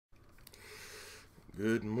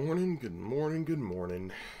Good morning, good morning, good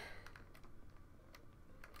morning.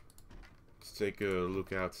 Let's take a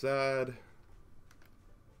look outside.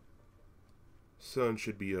 Sun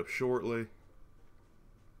should be up shortly.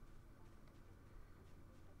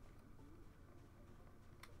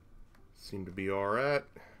 Seem to be alright.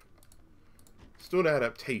 Still an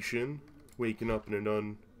adaptation, waking up in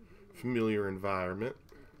an unfamiliar environment.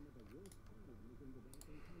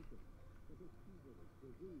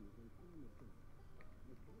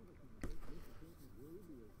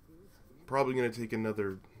 Probably going to take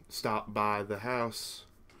another stop by the house.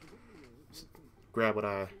 Grab what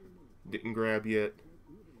I didn't grab yet.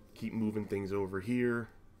 Keep moving things over here.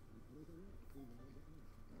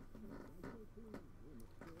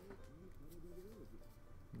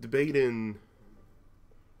 Debating.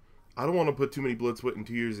 I don't want to put too many blood, sweat, and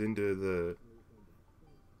tears into the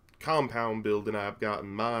compound building I've got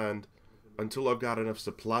in mind until I've got enough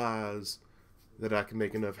supplies that I can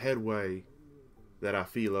make enough headway that I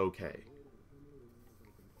feel okay.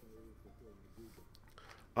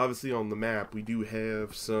 Obviously on the map we do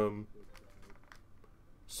have some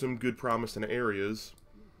good promising areas,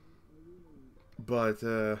 but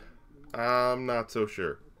I'm not so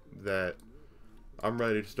sure that I'm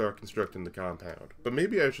ready to start constructing the compound. But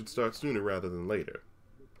maybe I should start sooner rather than later.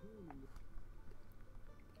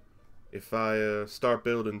 If I start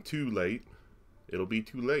building too late, it'll be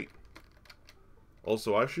too late.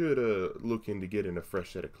 Also, I should look into getting a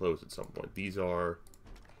fresh set of clothes at some point. These are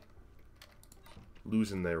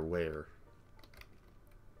losing their wear.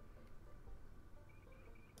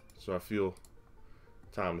 So I feel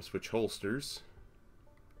time to switch holsters.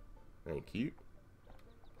 Thank you.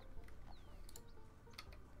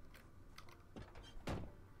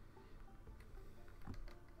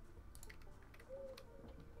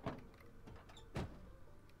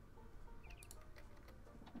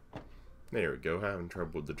 There we go, having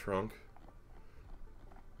trouble with the trunk.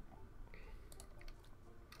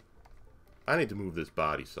 I need to move this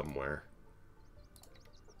body somewhere.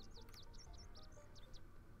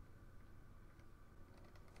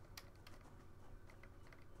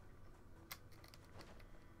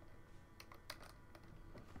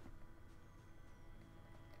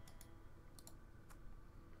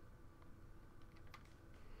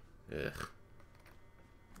 Ugh.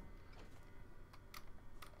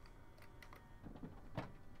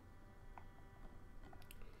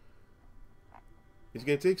 It's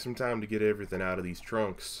going to take some time to get everything out of these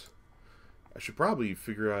trunks. I should probably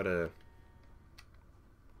figure out a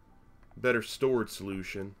better storage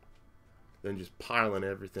solution than just piling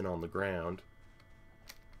everything on the ground.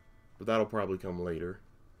 But that'll probably come later.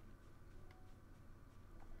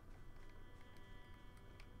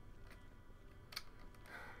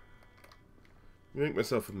 Make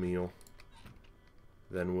myself a meal.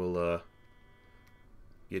 Then we'll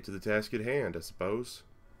get to the task at hand, I suppose.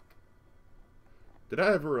 Did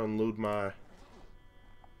I ever unload my...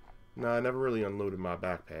 No, I never really unloaded my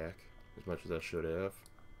backpack as much as I should have.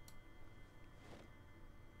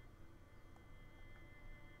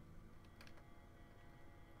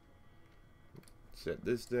 Set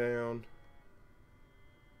this down.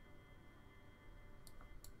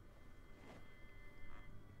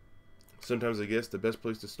 Sometimes I guess the best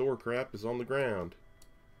place to store crap is on the ground.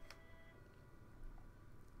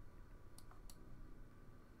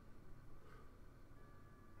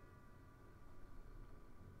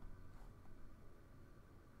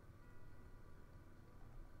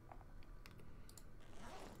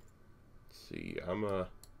 See, I'm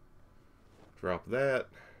drop that.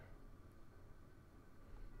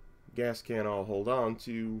 Gas can I'll hold on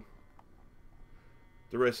to.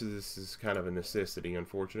 The rest of this is kind of a necessity,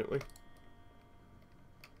 unfortunately.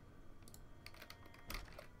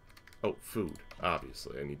 Oh, food.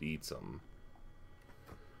 Obviously, I need to eat something.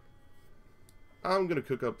 I'm gonna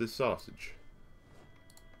cook up this sausage.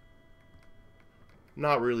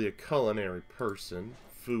 Not really a culinary person.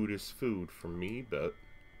 Food is food for me, but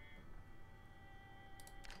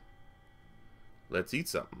let's eat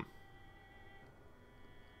something.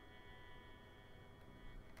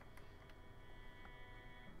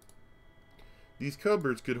 These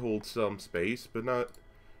cupboards could hold some space, but not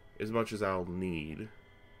as much as I'll need.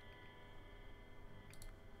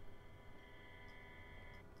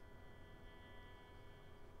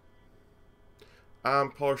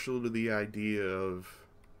 I'm partial to the idea of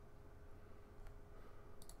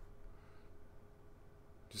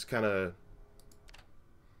just kind of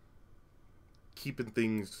keeping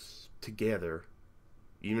things together,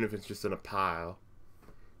 even if it's just in a pile.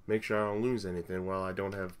 Make sure I don't lose anything while I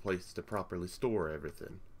don't have a place to properly store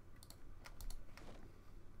everything.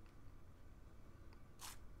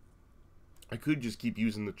 I could just keep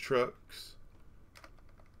using the trucks.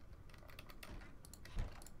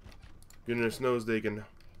 Goodness knows they can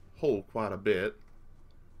hold quite a bit.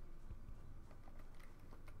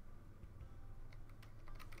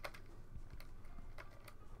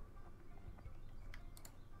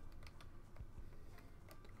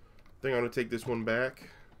 I think I'm going to take this one back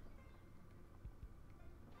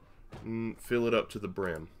and fill it up to the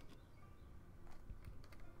brim.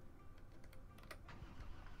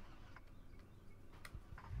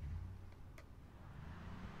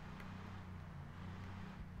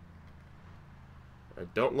 I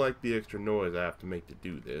don't like the extra noise I have to make to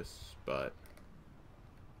do this, but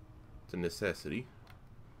it's a necessity.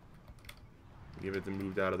 Give it the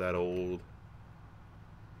moved out of that old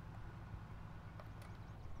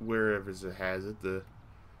wherever it has it,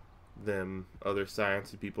 them other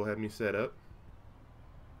sciencey people had me set up.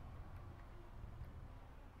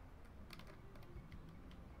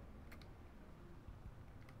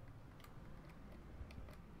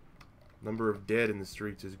 Number of dead in the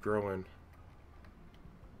streets is growing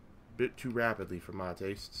a bit too rapidly for my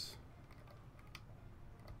tastes.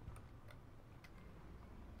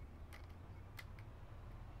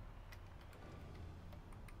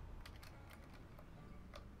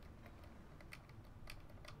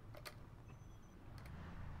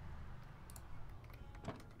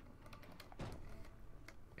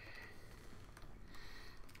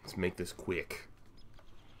 Let's make this quick.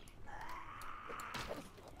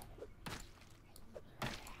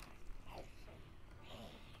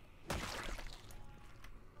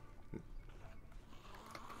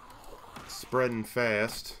 Spreading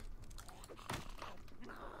fast.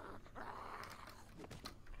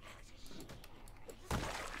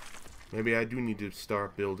 Maybe I do need to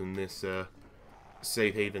start building this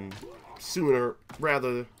safe haven sooner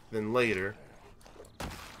rather than later.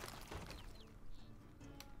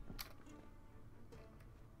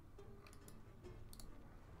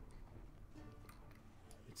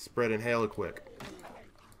 It's spreading hella quick.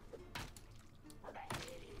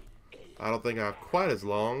 I don't think I have quite as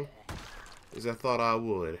long as I thought I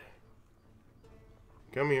would.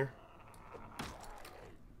 Come here.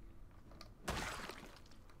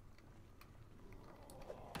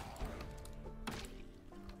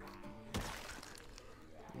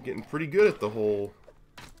 I'm getting pretty good at the whole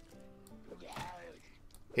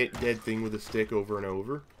hit dead thing with a stick over and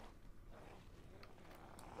over.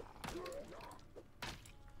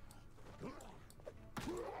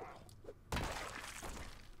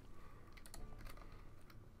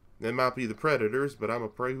 They might be the predators, but I'm a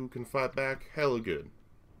prey who can fight back hella good.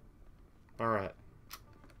 Alright.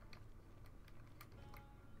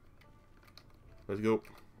 Let's go.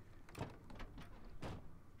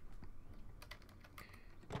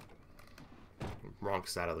 Wrong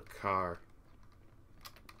side of the car.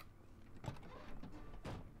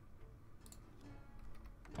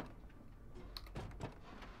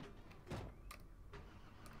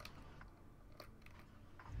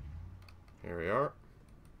 Here we are.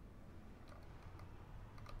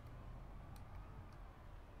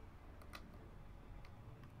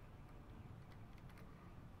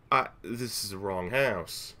 This is the wrong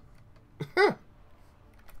house. I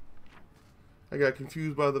got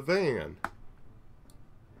confused by the van.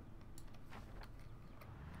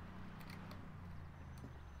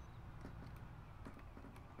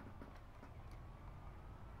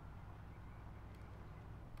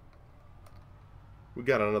 We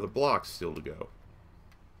got another block still to go.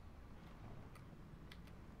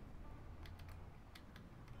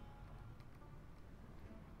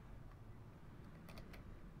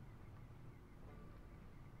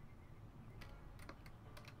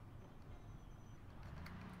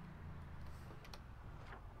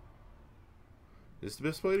 Is this the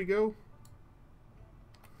best way to go?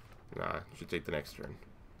 Nah, should take the next turn.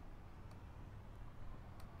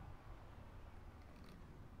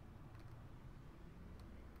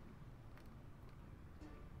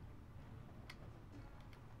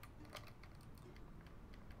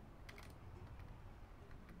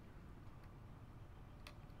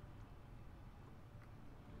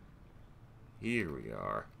 Here we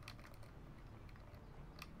are.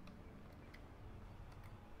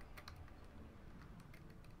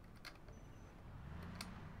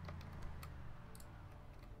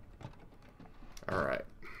 Alright.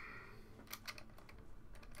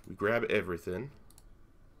 We grab everything.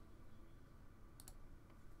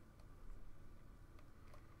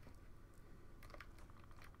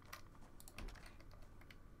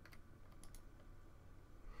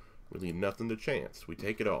 We leave nothing to chance. We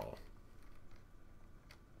take it all.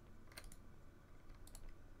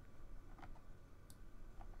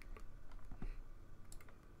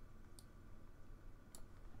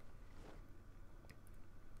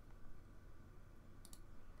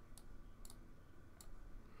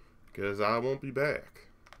 because I won't be back.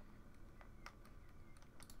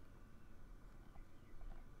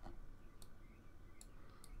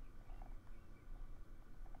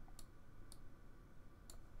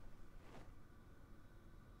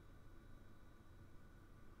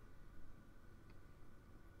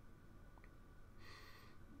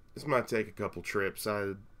 This might take a couple trips.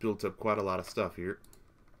 I built up quite a lot of stuff here.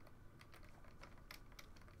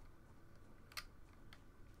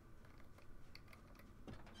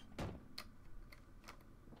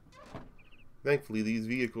 Thankfully, these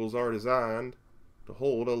vehicles are designed to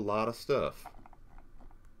hold a lot of stuff.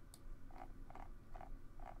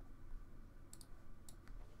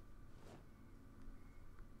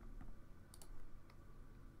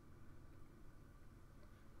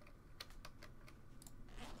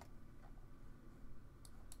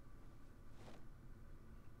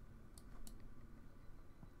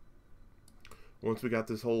 Once we got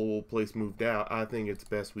this whole place moved out, I think it's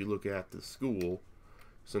best we look at the school,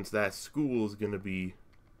 since that school is going to be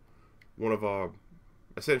one of our,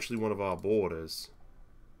 essentially one of our borders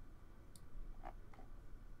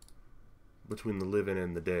between the living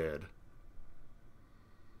and the dead.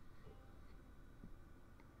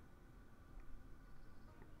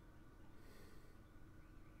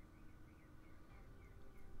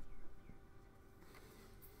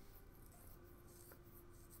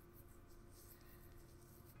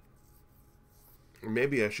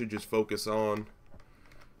 Maybe I should just focus on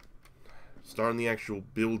starting the actual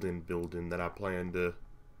building that I plan to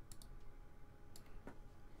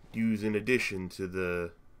use in addition to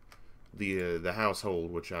the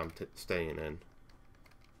household which I'm staying in.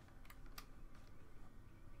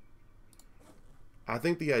 I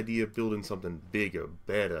think the idea of building something bigger,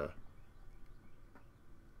 better,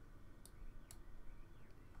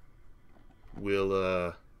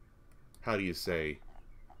 will how do you say,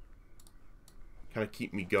 kind of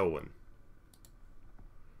keep me going.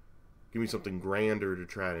 Give me something grander to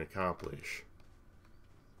try and accomplish.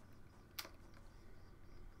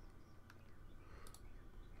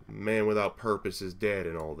 Man without purpose is dead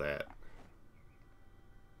and all that.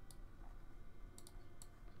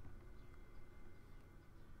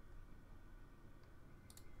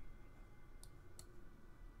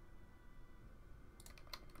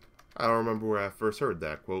 I don't remember where I first heard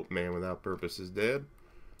that quote, man without purpose is dead,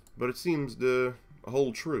 but it seems to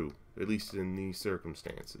hold true, at least in these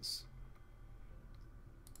circumstances.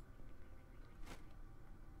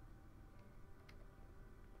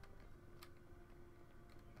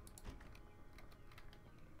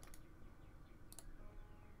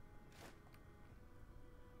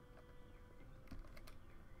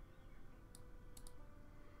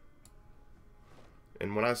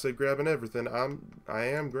 And when I say grabbing everything, I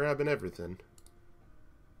am grabbing everything.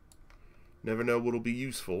 Never know what'll be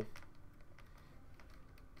useful.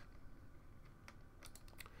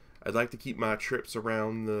 I'd like to keep my trips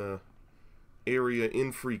around the area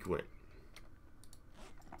infrequent.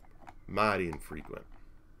 Mighty infrequent.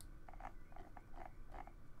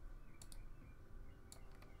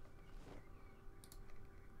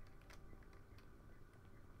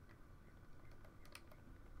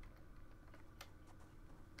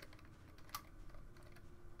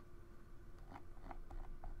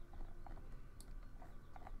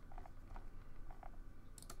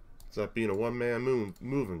 It's like being a one-man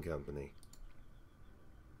moving company.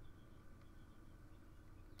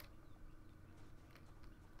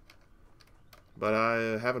 But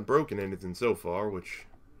I haven't broken anything so far, which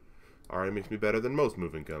already makes me better than most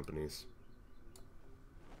moving companies.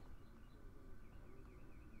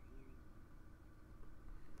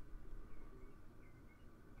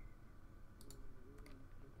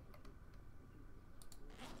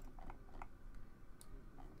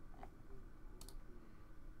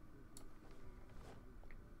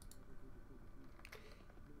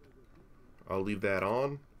 I'll leave that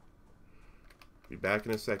on. Be back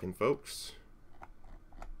in a second, folks.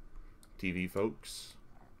 TV folks.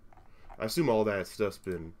 I assume all that stuff's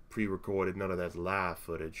been pre-recorded, none of that's live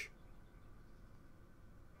footage.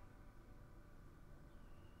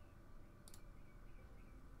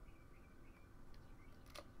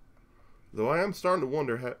 Though I am starting to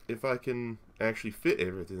wonder if I can actually fit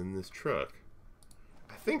everything in this truck.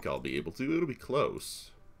 I think I'll be able to. It'll be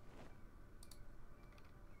close.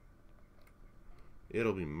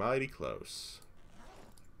 It'll be mighty close.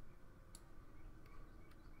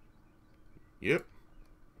 Yep.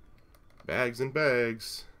 Bags and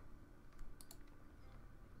bags.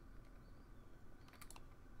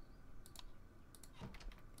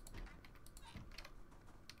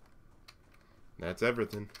 That's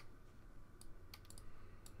everything.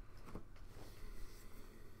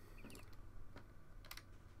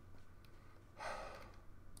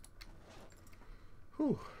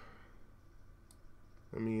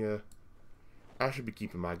 I should be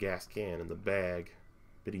keeping my gas can in the bag.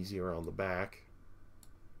 A bit easier on the back.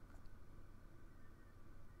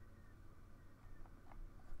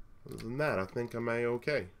 Other than that, I think I'm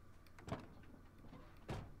A-okay.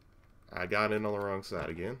 I got in on the wrong side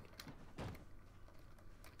again.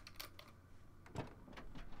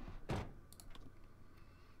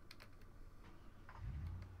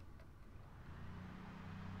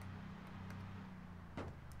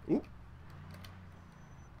 Oop.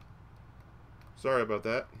 Sorry about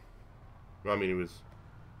that. I mean, it was...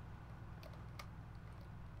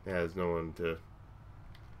 Yeah, there's no one to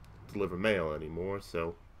deliver mail anymore,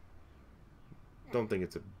 so... Don't think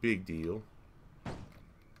it's a big deal.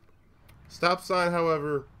 Stop sign,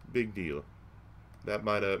 however, big deal. That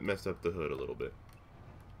might have messed up the hood a little bit.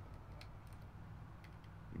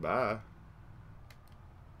 Bye.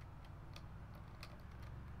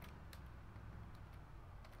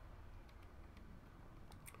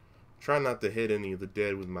 Try not to hit any of the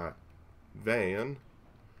dead with my van,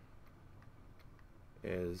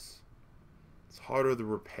 as it's harder to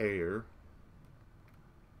repair.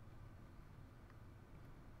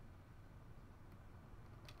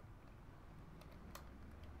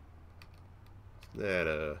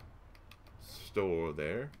 That store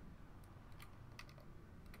there.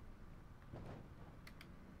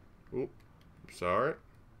 Oop, sorry.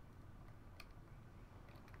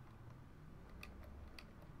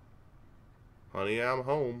 Honey, I'm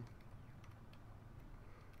home.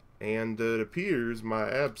 And it appears my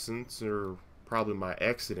absence, or probably my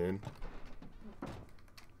accident,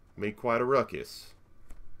 made quite a ruckus.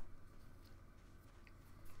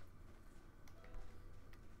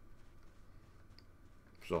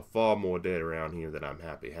 So far more dead around here than I'm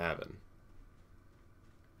happy having.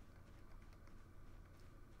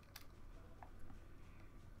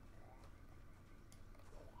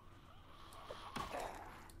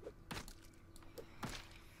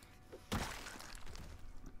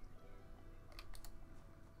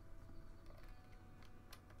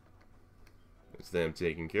 It's them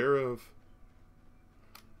taken care of.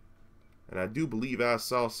 And I do believe I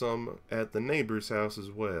saw some at the neighbor's house as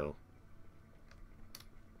well.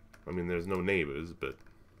 I mean, there's no neighbors, but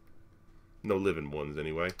no living ones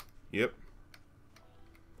anyway. Yep.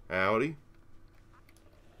 Howdy.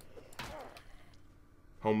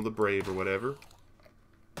 Home of the brave or whatever.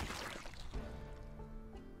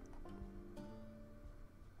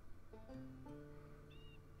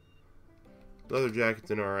 Leather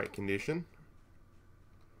jacket's in alright condition.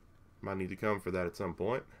 Might need to come for that at some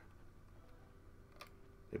point.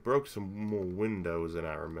 They broke some more windows than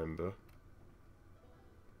I remember.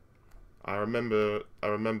 I remember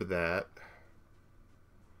that.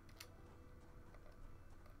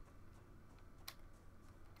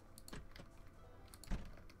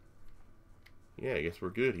 Yeah, I guess we're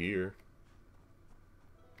good here.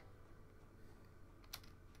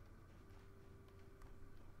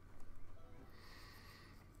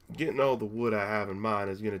 Getting all the wood I have in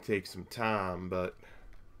mind is going to take some time, but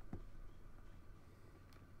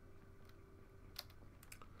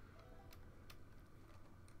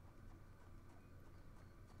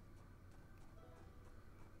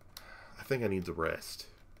I think I need to rest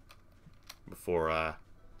before I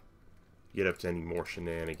get up to any more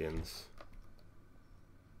shenanigans.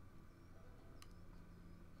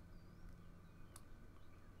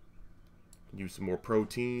 Use some more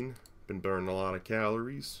protein. Been burning a lot of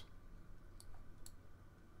calories.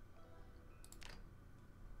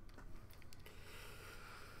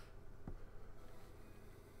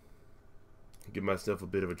 Give myself a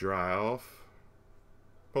bit of a dry off.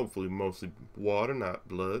 Hopefully mostly water, not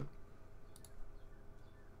blood.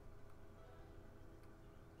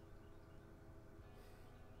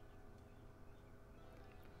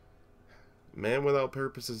 Man without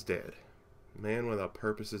purpose is dead. Man without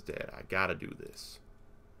purpose is dead. I gotta do this.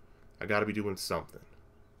 I gotta be doing something.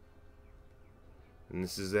 And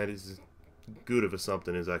this is as good of a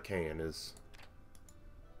something as I can, is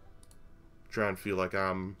try and feel like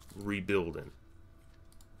I'm rebuilding.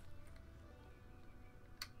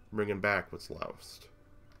 Bringing back what's lost.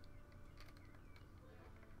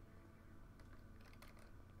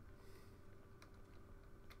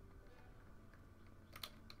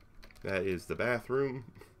 That is the bathroom.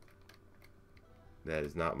 That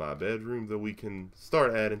is not my bedroom, though we can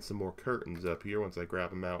start adding some more curtains up here once I grab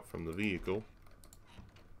them out from the vehicle.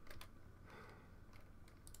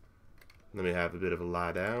 Let me have a bit of a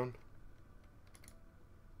lie down.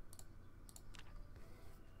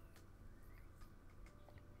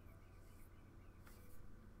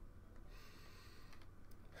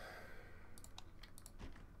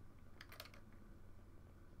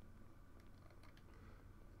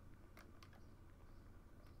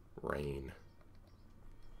 Rain.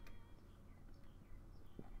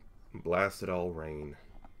 Blast it all, rain.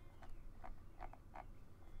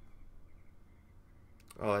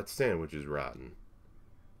 Oh, that sandwich is rotten.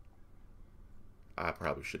 I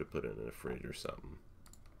probably should have put it in the fridge or something.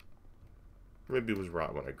 Maybe it was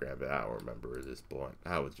rotten when I grabbed it. I don't remember at this point.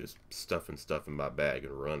 I was just stuffing stuff in my bag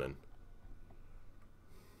and running.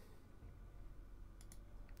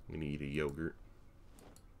 I'm gonna eat a yogurt.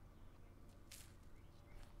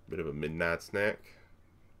 Bit of a midnight snack.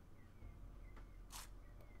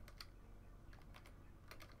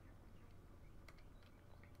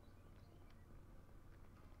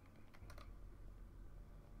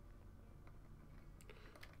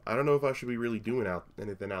 I don't know if I should be really doing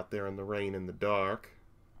anything out there in the rain in the dark.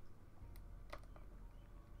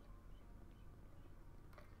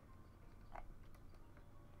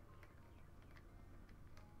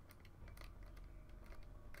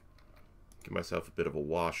 Give myself a bit of a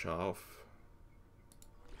wash off.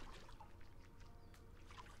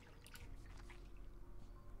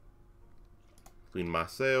 Clean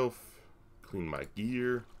myself. Clean my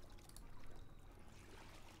gear.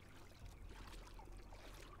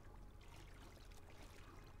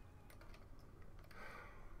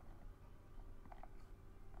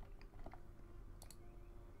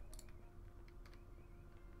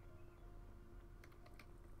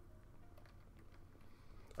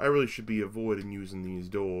 I really should be avoiding using these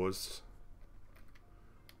doors.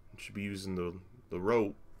 I should be using the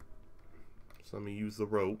rope. So let me use the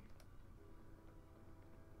rope.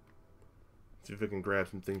 See if I can grab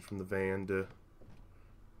some things from the van to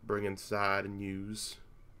bring inside and use.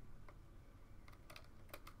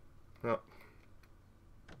 Oh.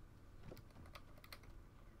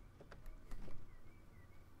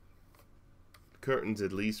 Curtains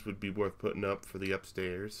at least would be worth putting up for the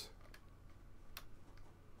upstairs.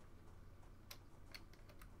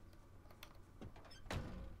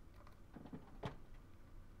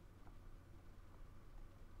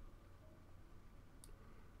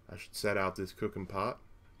 I should set out this cooking pot,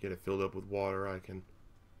 get it filled up with water I can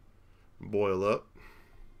boil up.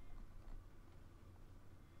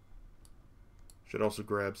 Should also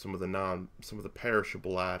grab some of the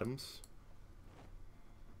perishable items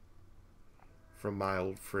from my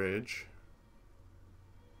old fridge.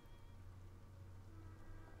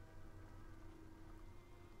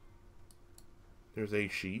 There's a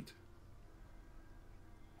sheet.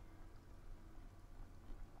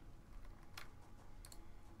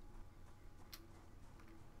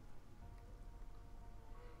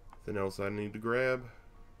 Anything else I need to grab?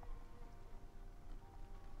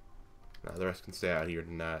 Nah, the rest can stay out here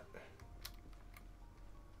tonight.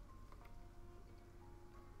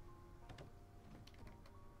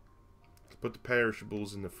 Let's put the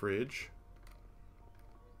perishables in the fridge.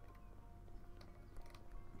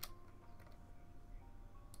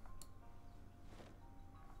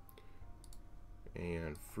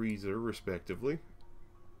 And freezer, respectively.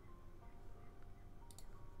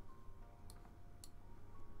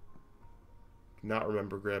 Not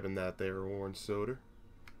remember grabbing that there orange soda.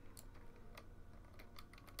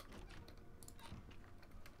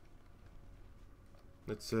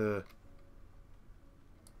 Let's put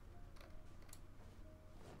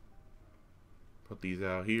these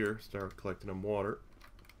out here, start collecting them water.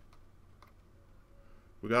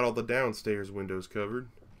 We got all the downstairs windows covered.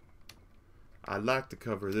 I'd like to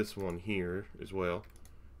cover this one here as well,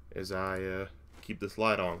 as I keep this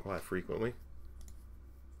light on quite frequently.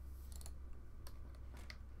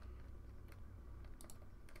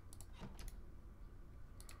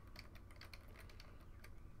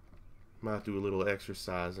 Might do a little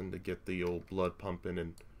exercising to get the old blood pumping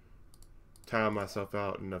and tire myself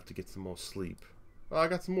out enough to get some more sleep. Oh, I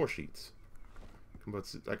got some more sheets.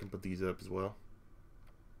 I can put these up as well.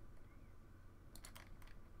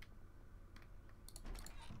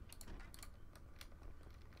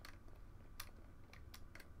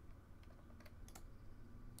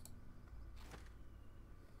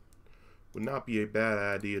 Would not be a bad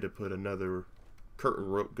idea to put another curtain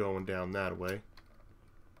rope going down that way.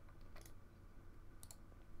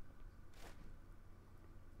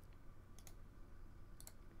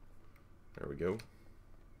 There we go.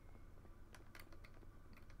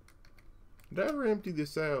 Did I ever empty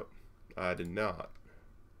this out? I did not.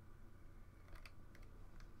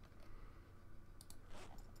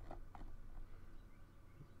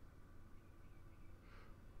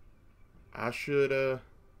 I should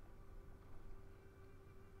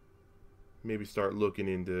maybe start looking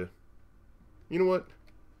into, you know what?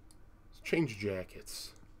 Let's change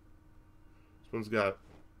jackets. This one's got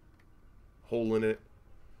a hole in it.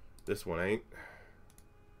 This one ain't.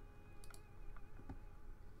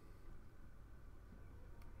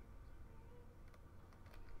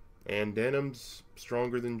 And denim's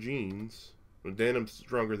stronger than jeans. Well, denim's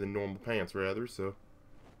stronger than normal pants, rather, so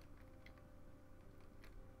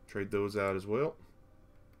trade those out as well.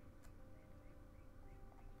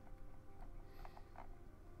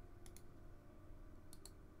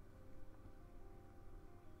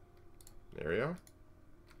 There we are.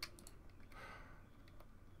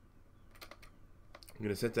 I'm going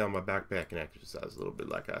to set down my backpack and exercise a little bit,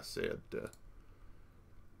 like I said.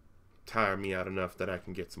 Tire me out enough that I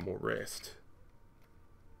can get some more rest.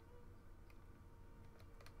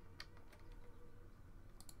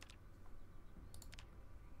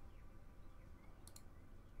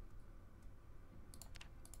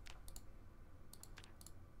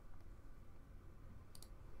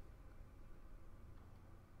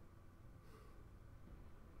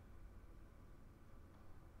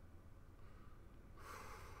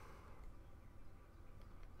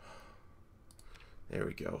 There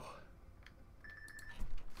we go.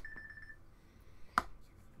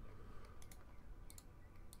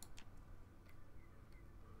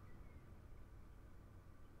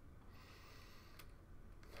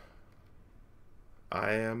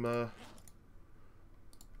 I am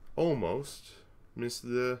almost missed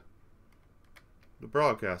the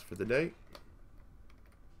broadcast for the day.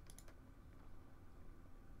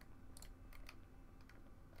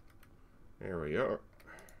 There we are.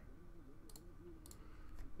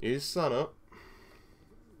 Is sun up.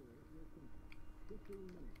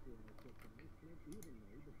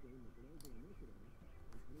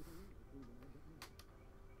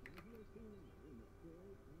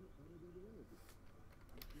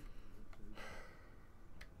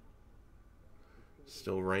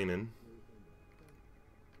 Still raining.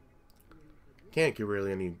 Can't get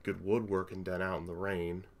really any good woodworking done out in the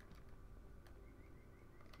rain.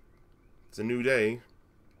 It's a new day.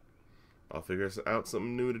 I'll figure out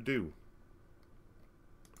something new to do.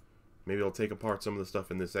 Maybe I'll take apart some of the stuff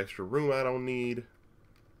in this extra room I don't need.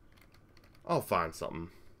 I'll find something.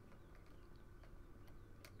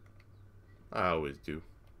 I always do.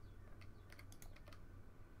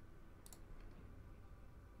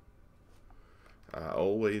 I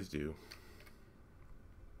always do.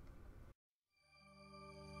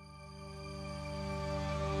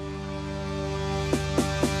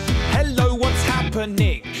 Hello, what's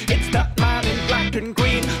happening? It's that man in black and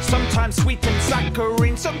green. Sometimes sweet and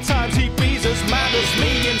saccharine. Sometimes he be as mad as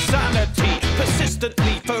me. Insanity,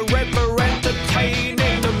 persistently, forever entertaining.